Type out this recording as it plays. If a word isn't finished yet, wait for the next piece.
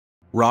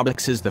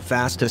Robux is the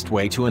fastest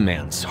way to a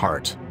man's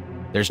heart.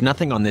 There's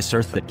nothing on this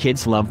earth that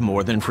kids love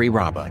more than free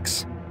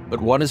Robux.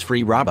 But what is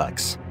free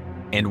Robux?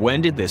 And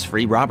when did this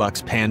free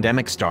Robux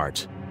pandemic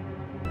start?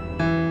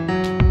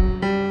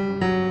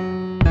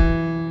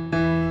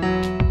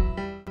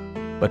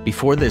 But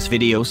before this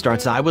video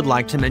starts, I would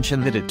like to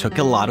mention that it took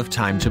a lot of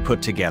time to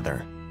put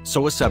together,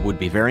 so a sub would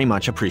be very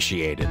much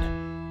appreciated.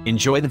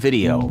 Enjoy the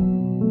video.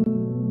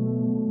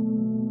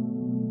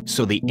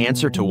 So the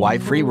answer to why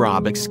free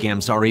Robux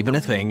scams are even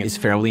a thing is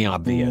fairly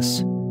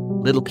obvious.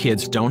 Little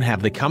kids don't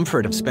have the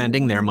comfort of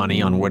spending their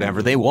money on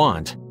whatever they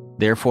want,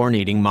 therefore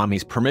needing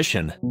mommy's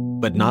permission.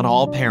 But not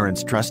all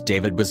parents trust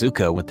David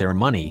Bazooka with their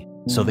money,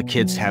 so the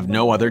kids have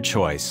no other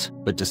choice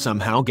but to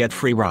somehow get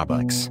free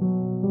Robux.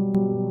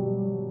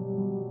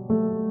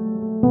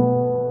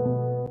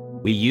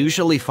 We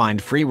usually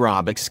find free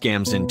Robux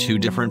scams in two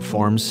different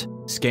forms: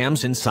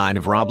 scams inside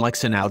of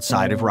Roblox and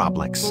outside of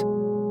Roblox.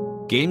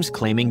 Games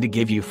claiming to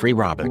give you free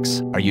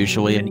Robux are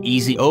usually an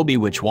easy obby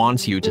which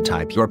wants you to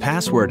type your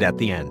password at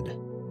the end,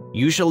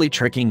 usually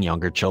tricking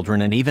younger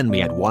children and even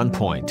me at one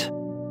point.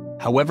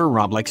 However,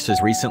 Roblox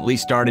has recently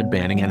started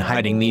banning and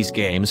hiding these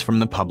games from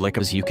the public,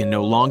 as you can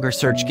no longer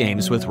search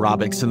games with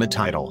Robux in the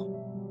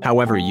title.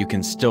 However, you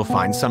can still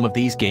find some of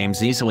these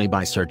games easily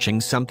by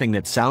searching something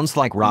that sounds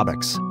like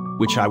Robux,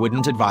 which I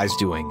wouldn't advise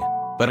doing.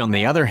 But on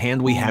the other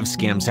hand, we have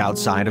scams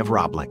outside of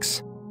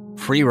Roblox.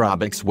 Free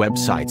Robux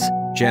websites,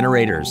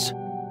 generators,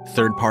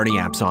 third-party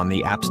apps on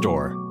the App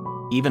Store,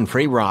 even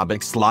free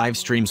Robux live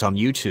streams on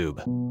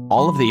YouTube.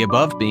 All of the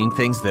above being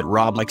things that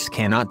Roblox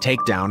cannot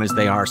take down, as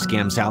they are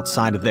scams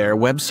outside of their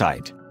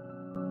website.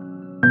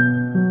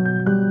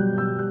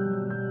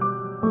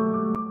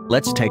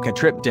 Let's take a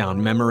trip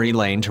down memory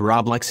lane to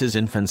Roblox's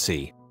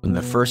infancy, when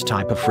the first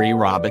type of free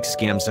Robux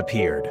scams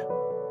appeared.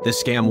 The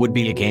scam would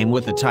be a game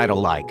with a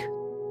title like,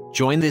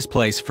 "Join this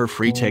place for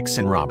free ticks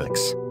and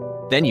Robux."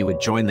 Then you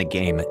would join the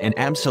game and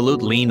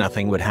absolutely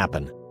nothing would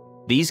happen.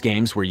 These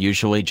games were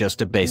usually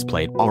just a base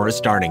plate or a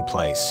starting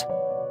place.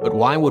 But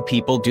why would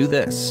people do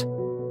this?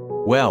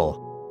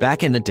 Well,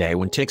 back in the day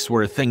when ticks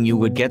were a thing, you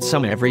would get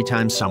some every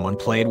time someone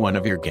played one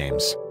of your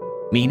games,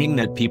 meaning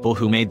that people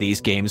who made these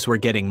games were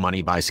getting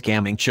money by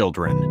scamming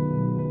children.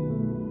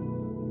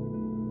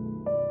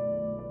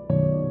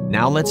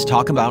 Now let's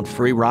talk about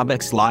free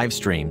Robux live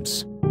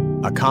streams,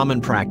 a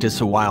common practice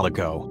a while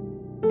ago.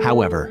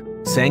 However,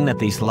 saying that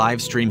these live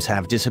streams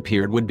have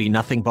disappeared would be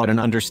nothing but an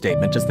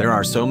understatement, as there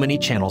are so many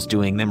channels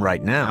doing them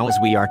right now as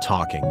we are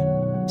talking.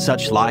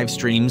 Such live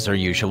streams are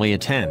usually a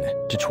 10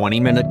 to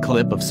 20-minute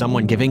clip of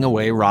someone giving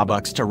away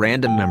Robux to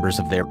random members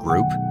of their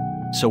group.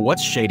 So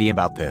what's shady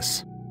about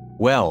this?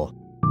 Well,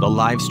 the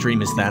live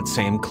stream is that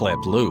same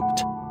clip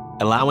looped,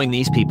 allowing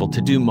these people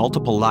to do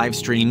multiple live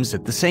streams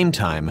at the same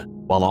time,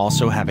 while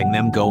also having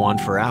them go on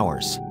for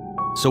hours.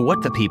 So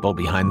what the people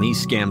behind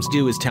these scams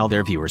do is tell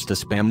their viewers to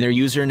spam their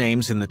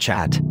usernames in the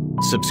chat,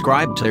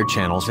 subscribe to their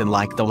channels and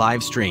like the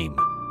live stream,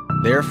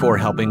 therefore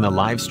helping the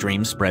live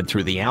stream spread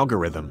through the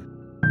algorithm,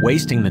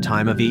 wasting the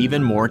time of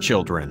even more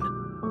children.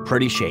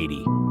 Pretty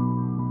shady.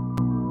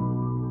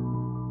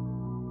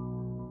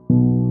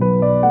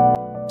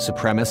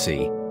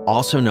 Supremacy,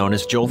 also known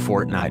as Joel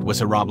Fortnite,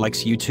 was a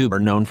Roblox YouTuber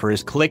known for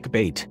his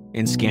clickbait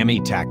and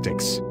scammy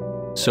tactics.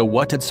 So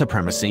what did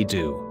Supremacy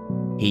do?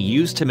 He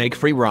used to make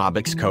free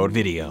Robux code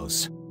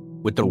videos,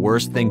 with the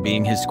worst thing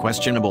being his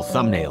questionable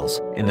thumbnails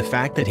and the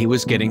fact that he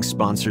was getting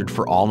sponsored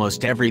for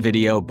almost every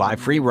video by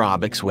free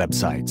Robux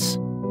websites,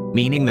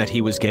 meaning that he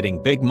was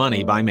getting big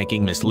money by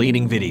making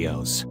misleading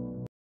videos.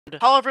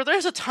 However,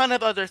 there's a ton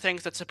of other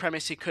things that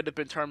Supremacy could have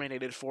been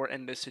terminated for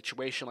in this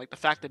situation, like the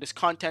fact that his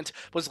content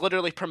was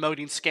literally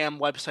promoting scam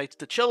websites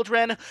to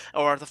children,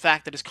 or the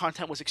fact that his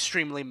content was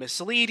extremely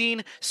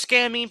misleading,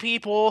 scamming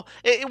people.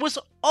 It was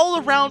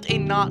all around a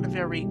not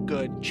very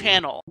good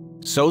channel.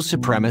 So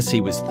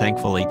Supremacy was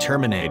thankfully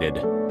terminated,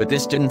 but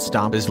this didn't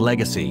stop his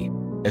legacy,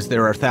 as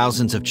there are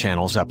thousands of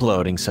channels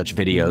uploading such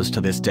videos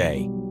to this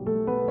day.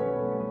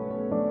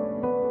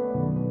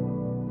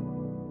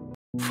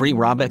 Free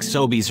Robux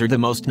obbies are the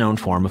most known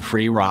form of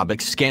free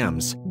Robux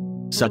scams.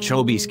 Such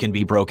obbies can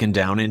be broken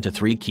down into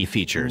three key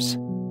features: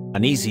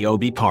 an easy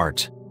obby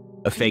part,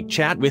 a fake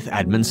chat with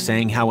admins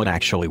saying how it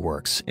actually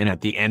works, and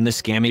at the end the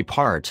scammy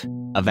part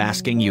of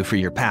asking you for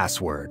your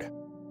password.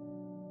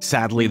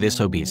 Sadly, these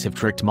obbies have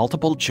tricked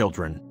multiple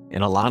children,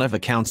 and a lot of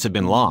accounts have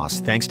been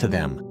lost thanks to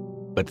them.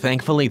 But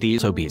thankfully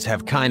these obbies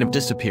have kind of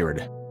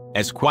disappeared,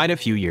 as quite a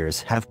few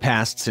years have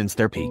passed since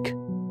their peak.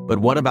 But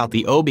what about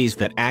the obbies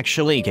that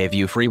actually gave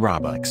you free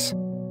Robux?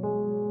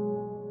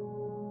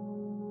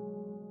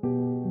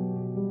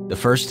 The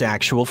first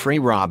actual free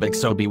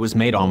Robux obby was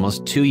made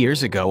almost 2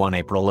 years ago on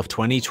April of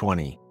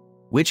 2020,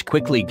 which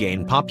quickly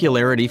gained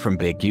popularity from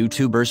big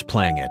YouTubers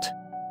playing it.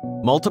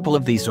 Multiple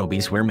of these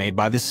obbies were made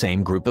by the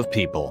same group of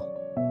people,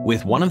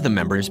 with one of the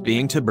members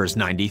being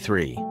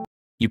Tubers93.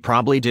 You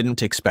probably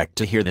didn't expect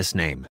to hear this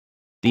name.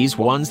 These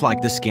ones,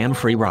 like the scam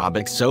free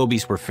Robux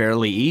obbies, were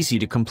fairly easy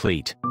to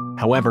complete.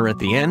 However, at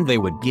the end they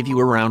would give you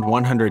around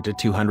 100 to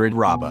 200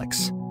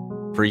 Robux.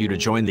 For you to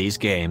join these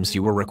games,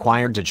 you were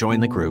required to join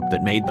the group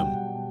that made them,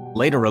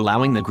 later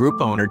allowing the group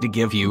owner to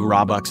give you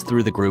Robux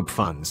through the group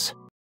funds.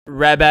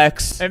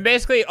 Robux. And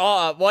basically,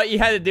 what you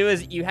had to do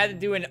is you had to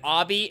do an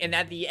obby, and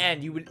at the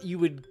end, you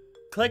would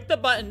click the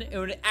button, and it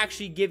would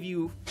actually give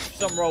you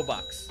some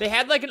Robux. They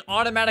had like an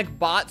automatic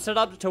bot set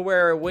up to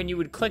where when you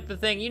would click the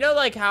thing, you know,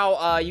 like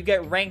how you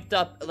get ranked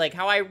up, like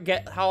how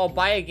I'll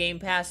buy a game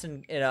pass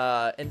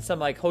in some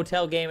like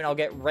hotel game, and I'll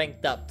get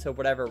ranked up to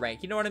whatever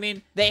rank. You know what I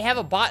mean? They have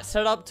a bot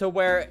set up to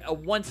where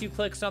once you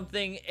click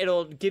something,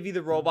 it'll give you the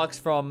Robux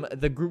from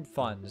the group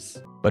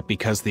funds. But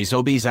because these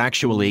OBs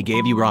actually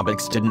gave you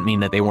Robux didn't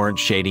mean that they weren't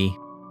shady,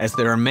 as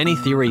there are many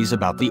theories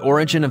about the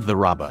origin of the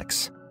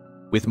Robux,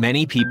 with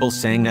many people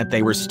saying that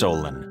they were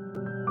stolen.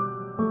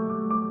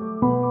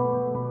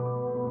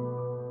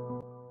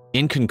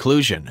 In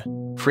conclusion,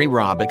 free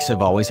Robux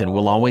have always and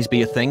will always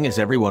be a thing, as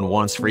everyone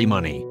wants free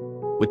money,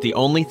 with the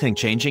only thing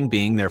changing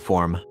being their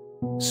form.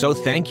 So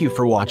thank you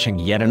for watching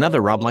yet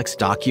another Roblox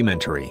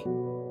documentary.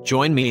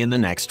 Join me in the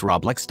next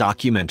Roblox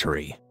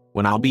documentary,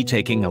 when I'll be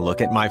taking a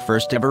look at my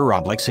first ever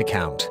Roblox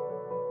account.